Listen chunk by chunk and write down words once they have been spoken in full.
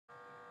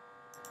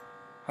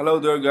Hello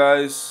there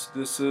guys,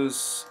 this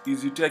is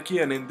Easy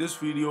Techie, and in this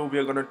video we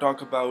are going to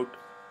talk about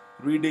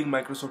reading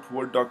Microsoft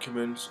Word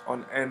documents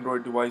on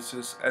Android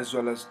devices as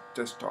well as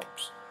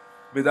desktops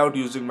without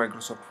using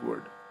Microsoft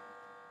Word.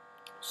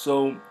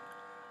 So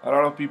a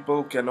lot of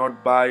people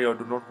cannot buy or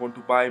do not want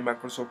to buy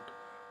Microsoft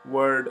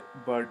Word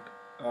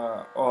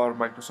or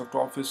Microsoft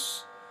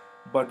Office,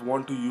 but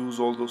want to use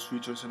all those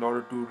features in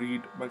order to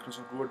read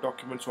Microsoft Word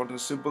documents. Want a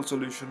simple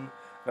solution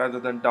rather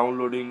than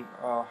downloading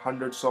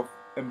hundreds of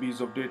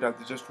MBs of data.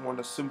 They just want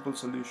a simple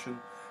solution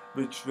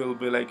which will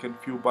be like in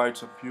few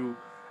bytes, a few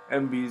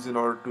MBs in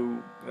order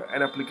to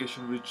an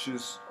application which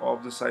is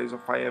of the size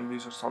of 5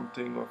 MBs or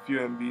something, or few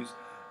MBs,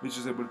 which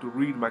is able to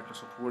read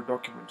Microsoft Word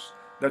documents.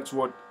 That's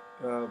what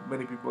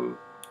many people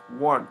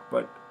want.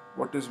 But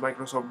what is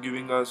Microsoft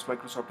giving us?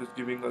 Microsoft is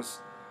giving us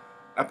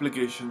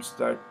applications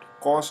that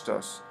cost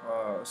us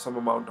some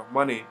amount of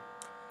money,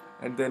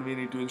 and then we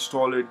need to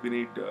install it. We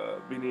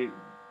need,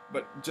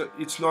 but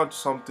it's not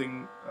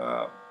something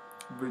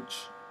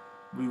which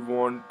we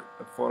want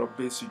for a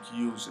basic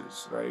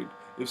uses, right?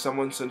 If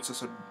someone sends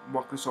us a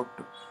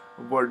Microsoft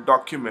Word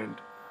document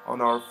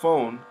on our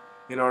phone,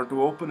 in order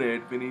to open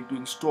it, we need to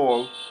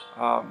install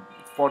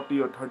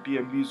 40 or 30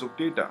 MBs of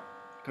data,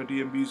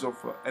 30 MBs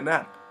of an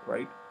app,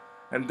 right?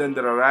 And then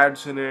there are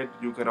ads in it.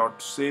 You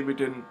cannot save it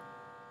in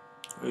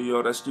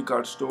your SD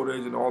card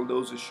storage, and all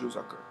those issues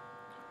occur.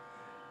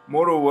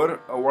 Moreover,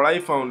 what I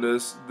found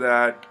is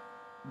that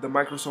the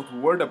Microsoft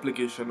Word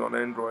application on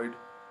Android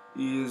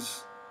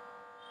is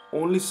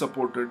only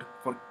supported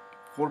for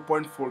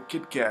 4.4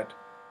 KitKat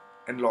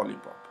and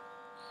Lollipop,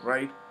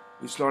 right?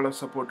 It's not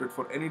supported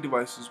for any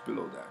devices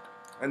below that.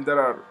 And there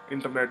are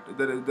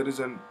there is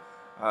an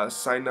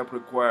sign up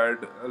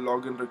required, a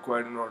login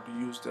required in order to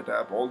use that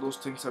app. All those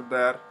things are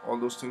there, all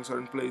those things are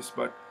in place,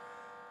 but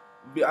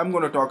I'm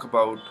going to talk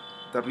about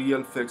the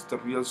real fix, the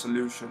real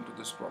solution to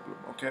this problem,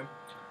 okay?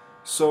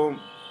 So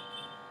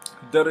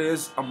there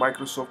is a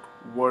Microsoft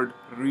Word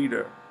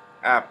Reader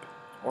app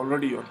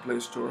already on Play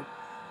Store.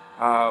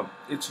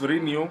 It's very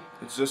new.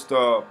 It's just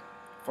the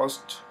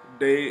first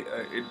day.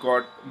 It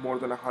got more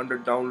than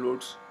 100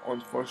 downloads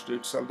on first day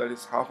itself. That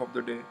is half of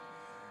the day.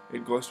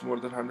 It goes more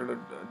than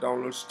 100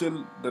 downloads.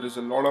 Still, there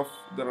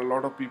are a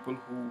lot of people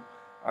who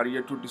are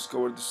yet to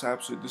discover this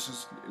app. So this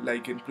is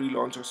like in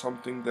pre-launch or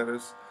something. There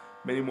is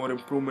many more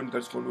improvement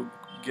that's going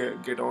to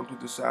get onto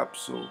this app.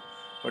 So,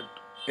 but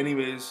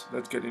anyways,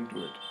 let's get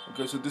into it.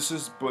 Okay, so this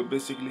is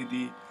basically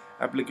the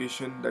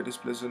application that is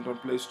present on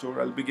Play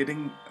Store. I'll be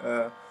getting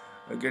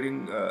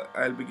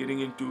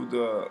into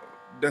the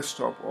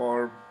desktop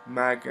or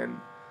Mac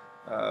and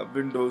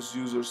Windows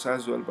users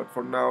as well, but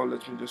for now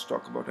let me just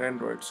talk about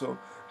Android. So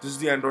this is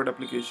the Android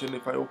application.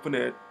 If I open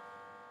it,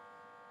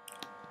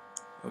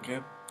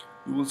 okay,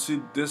 you will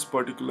see this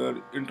particular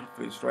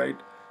interface, right?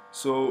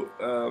 So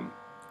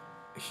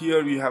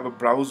here we have a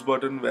browse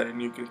button wherein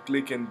you can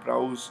click and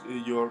browse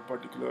your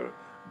particular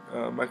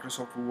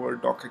Microsoft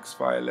Word docx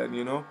file,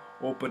 and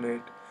open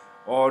it.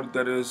 Or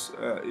there is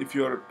if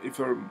your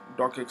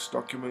docx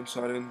documents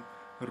are in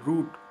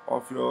root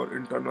of your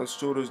internal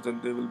storage,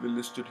 then they will be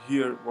listed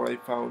here, what I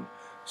found.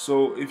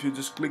 So if you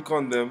just click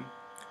on them,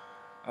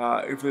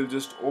 it will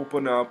just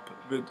open up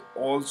with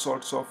all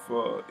sorts of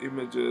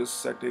images,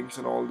 settings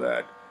and all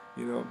that.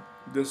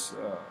 This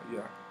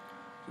yeah,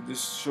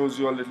 this shows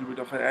you a little bit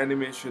of an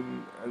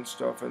animation and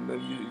stuff. And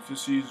then if you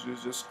see, you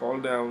just scroll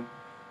down,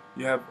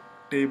 you have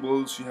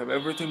tables, you have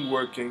everything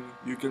working.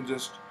 You can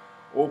just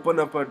open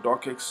up a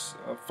docx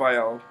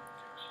file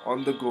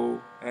on the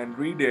go and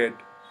read it,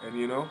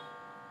 and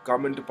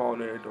comment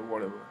upon it or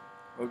whatever.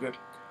 Okay,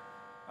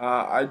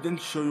 I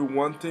didn't show you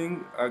one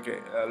thing. Okay,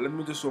 let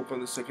me just open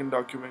the second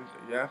document.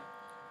 Yeah,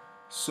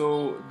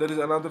 so there is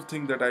another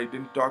thing that I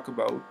didn't talk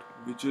about,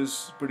 which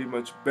is pretty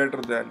much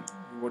better than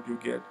what you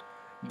get.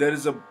 There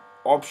is a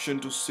option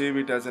to save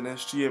it as an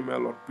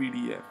HTML or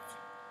PDF,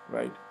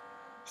 right?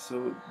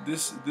 So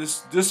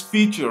this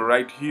feature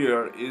right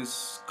here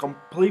is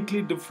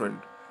completely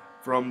different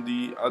from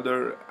the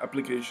other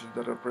applications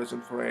that are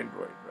present for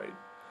Android, right?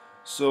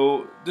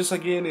 So this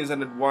again is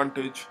an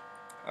advantage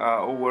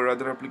over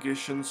other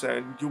applications.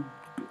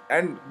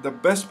 And the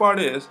best part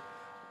is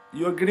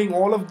you're getting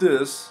all of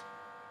this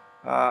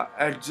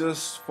at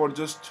just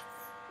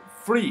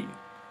free,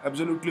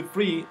 absolutely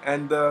free.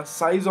 And the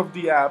size of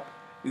the app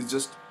is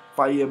just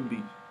 5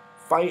 MB.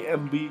 5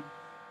 MB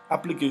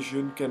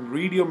application can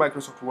read your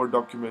Microsoft Word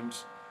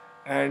documents,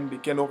 and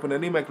it can open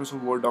any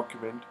Microsoft Word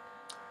document,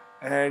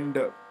 and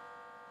it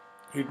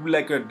will be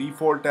like a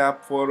default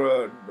app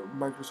for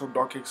Microsoft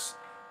docx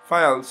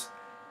files,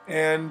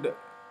 and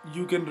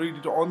you can read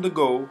it on the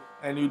go,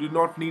 and you do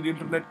not need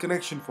internet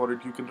connection for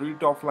it. You can read it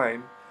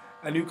offline,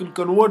 and you can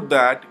convert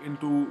that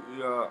into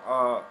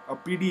a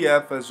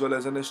PDF as well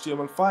as an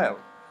HTML file.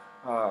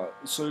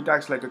 So it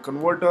acts like a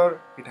converter.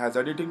 It has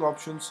editing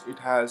options. It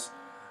has,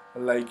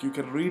 like, you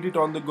can read it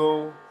on the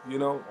go.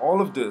 All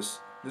of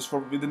this just for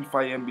within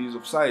 5 MBs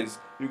of size.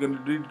 You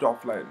can read it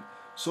offline.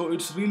 So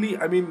it's really,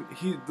 I mean,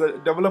 the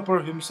developer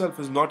himself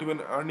is not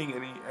even earning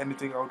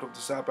anything out of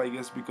this app, I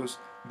guess, because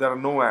there are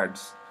no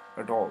ads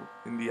at all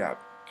in the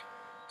app.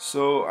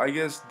 So I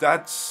guess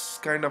that's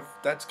kind of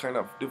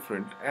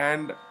different.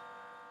 And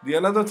the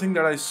another thing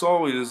that I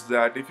saw is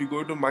that if you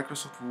go to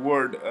Microsoft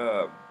Word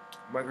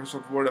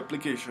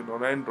application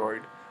on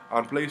Android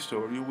on Play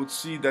Store, you would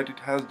see that it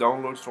has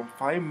downloads from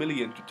 5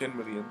 million to 10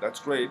 million. That's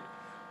great,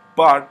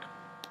 but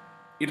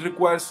it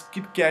requires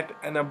KitKat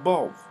and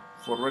above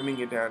for running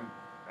it and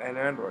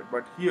Android.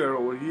 But here,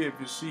 over here, if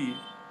you see,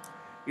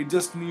 it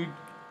just need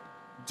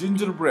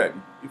gingerbread.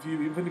 If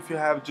you even if you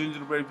have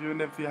gingerbread,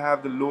 even if you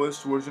have the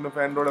lowest version of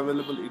Android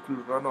available, it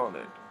will run on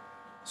it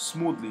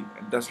smoothly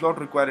and does not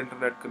require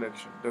internet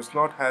connection, does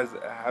not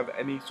have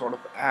any sort of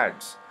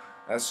ads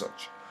as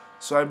such.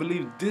 So I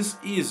believe this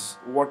is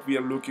what we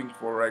are looking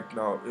for right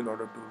now in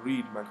order to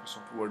read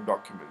Microsoft Word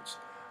documents,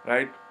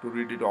 right? To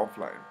read it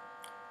offline.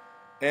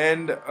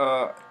 And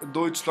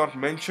though it's not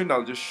mentioned,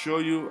 I'll just show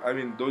you, I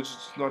mean, though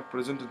it's not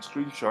present in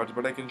screenshots,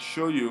 but I can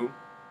show you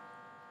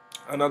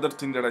another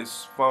thing that I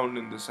found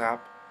in this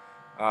app,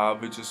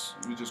 which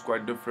is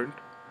quite different.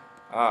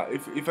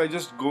 If I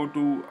just go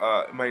to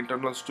my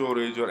internal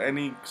storage or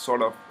any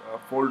sort of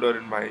folder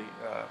in my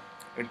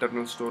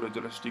internal storage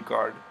or SD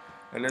card,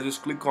 and I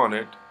just click on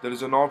it, there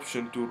is an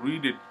option to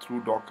read it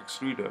through DOCX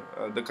Reader.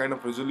 The kind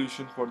of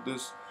resolution for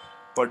this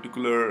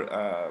particular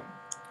uh,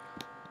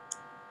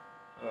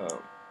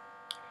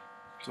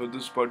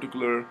 this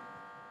particular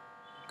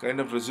kind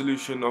of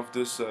resolution of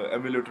this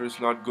emulator is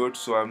not good,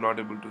 so I'm not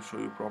able to show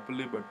you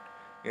properly. But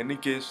in any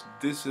case,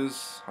 this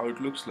is how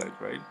it looks like,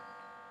 right?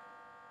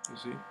 You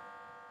see,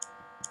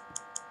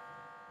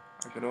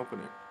 I can open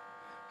it.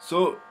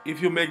 So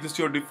if you make this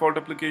your default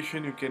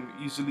application, you can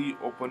easily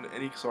open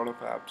any sort of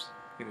apps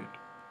in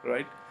it,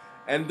 right?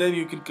 And then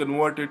you can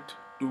convert it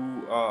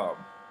to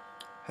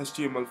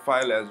HTML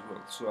file as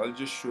well. So I'll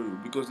just show you,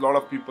 because a lot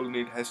of people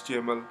need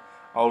HTML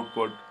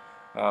output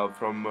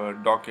from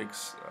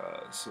docx,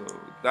 so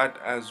that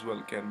as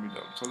well can be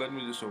done. So let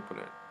me just open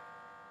it,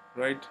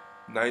 right?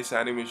 Nice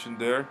animation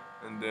there,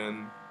 and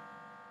then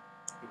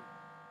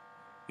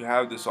you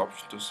have this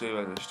option to save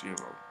as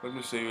HTML. Let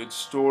me save it.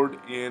 Stored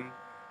in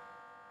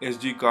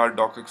SD card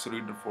DOCX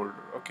reader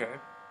folder. Okay,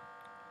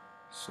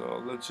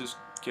 so let's just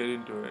get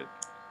into it.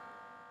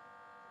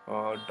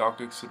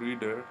 DOCX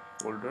reader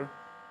folder.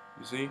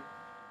 You see,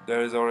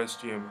 there is our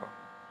HTML,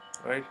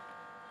 right?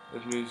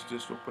 Let me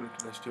just open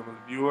it in HTML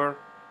viewer.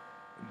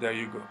 There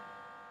you go.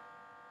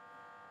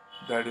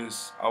 That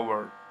is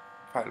our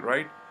file,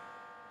 right?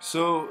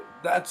 So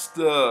that's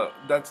the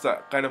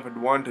kind of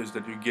advantage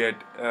that you get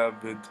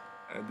with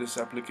this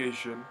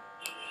application,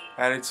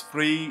 and it's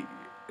free.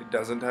 It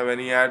doesn't have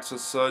any ads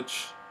as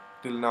such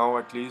till now,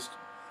 at least,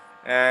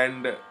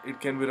 and it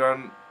can be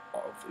run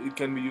it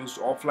can be used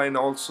offline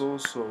also,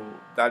 so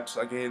that's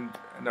again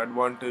an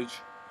advantage.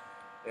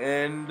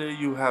 And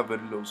you have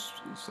very low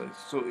size.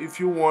 So if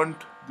you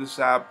want this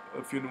app,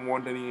 if you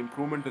want any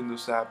improvement in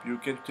this app, you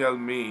can tell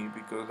me,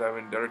 because I'm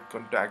in direct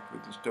contact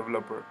with this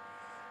developer,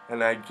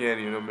 and I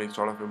can make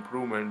sort of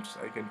improvements.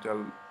 I can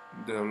tell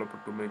the developer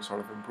to make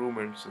sort of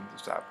improvements in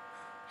this app.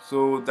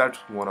 So that's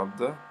one of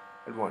the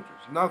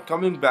advantages. Now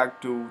coming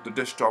back to the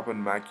desktop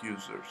and Mac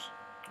users,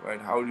 right?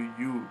 How do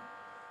you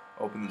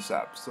open this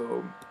app?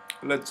 So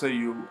let's say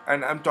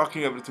and I'm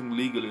talking everything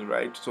legally,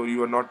 right? So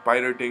you are not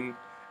pirating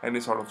any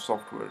sort of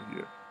software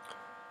here.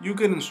 You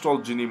can install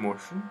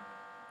Genymotion.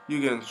 You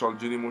can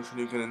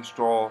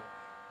install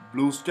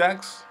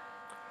BlueStacks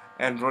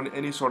and run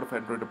any sort of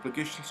Android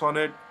applications on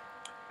it.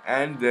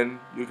 And then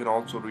you can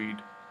also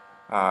read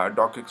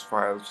docx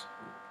files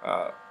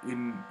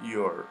in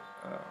your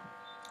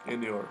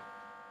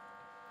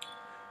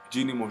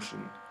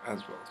Genymotion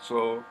as well.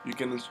 So you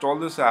can install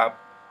this app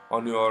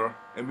on your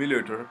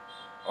emulator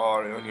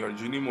or on your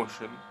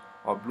Genymotion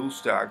or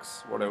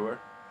BlueStacks, whatever,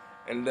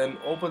 and then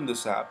open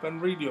this app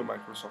and read your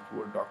Microsoft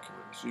Word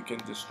documents. You can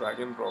just drag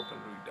and drop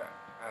and read that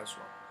as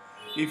well.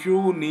 If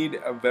you need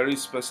a very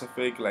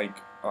specific, like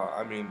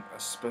a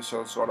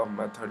special sort of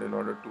method in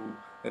order to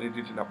edit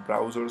it in a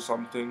browser or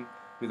something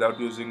without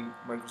using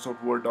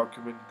Microsoft Word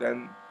document,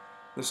 then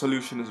the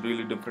solution is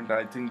really different.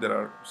 I think there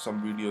are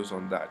some videos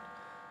on that.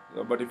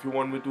 But if you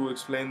want me to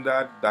explain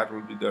that, that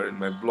will be there in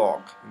my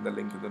blog, in the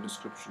link in the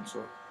description.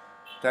 So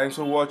thanks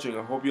for watching.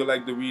 I hope you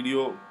like the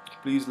video.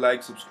 Please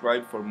like,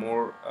 subscribe for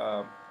more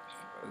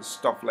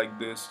stuff like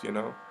this,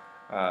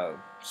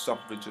 stuff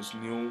which is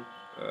new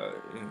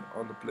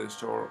on the Play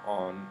Store,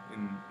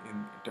 in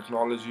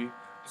technology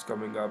is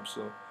coming up.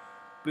 So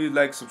please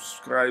like,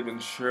 subscribe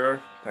and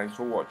share. Thanks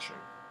for watching.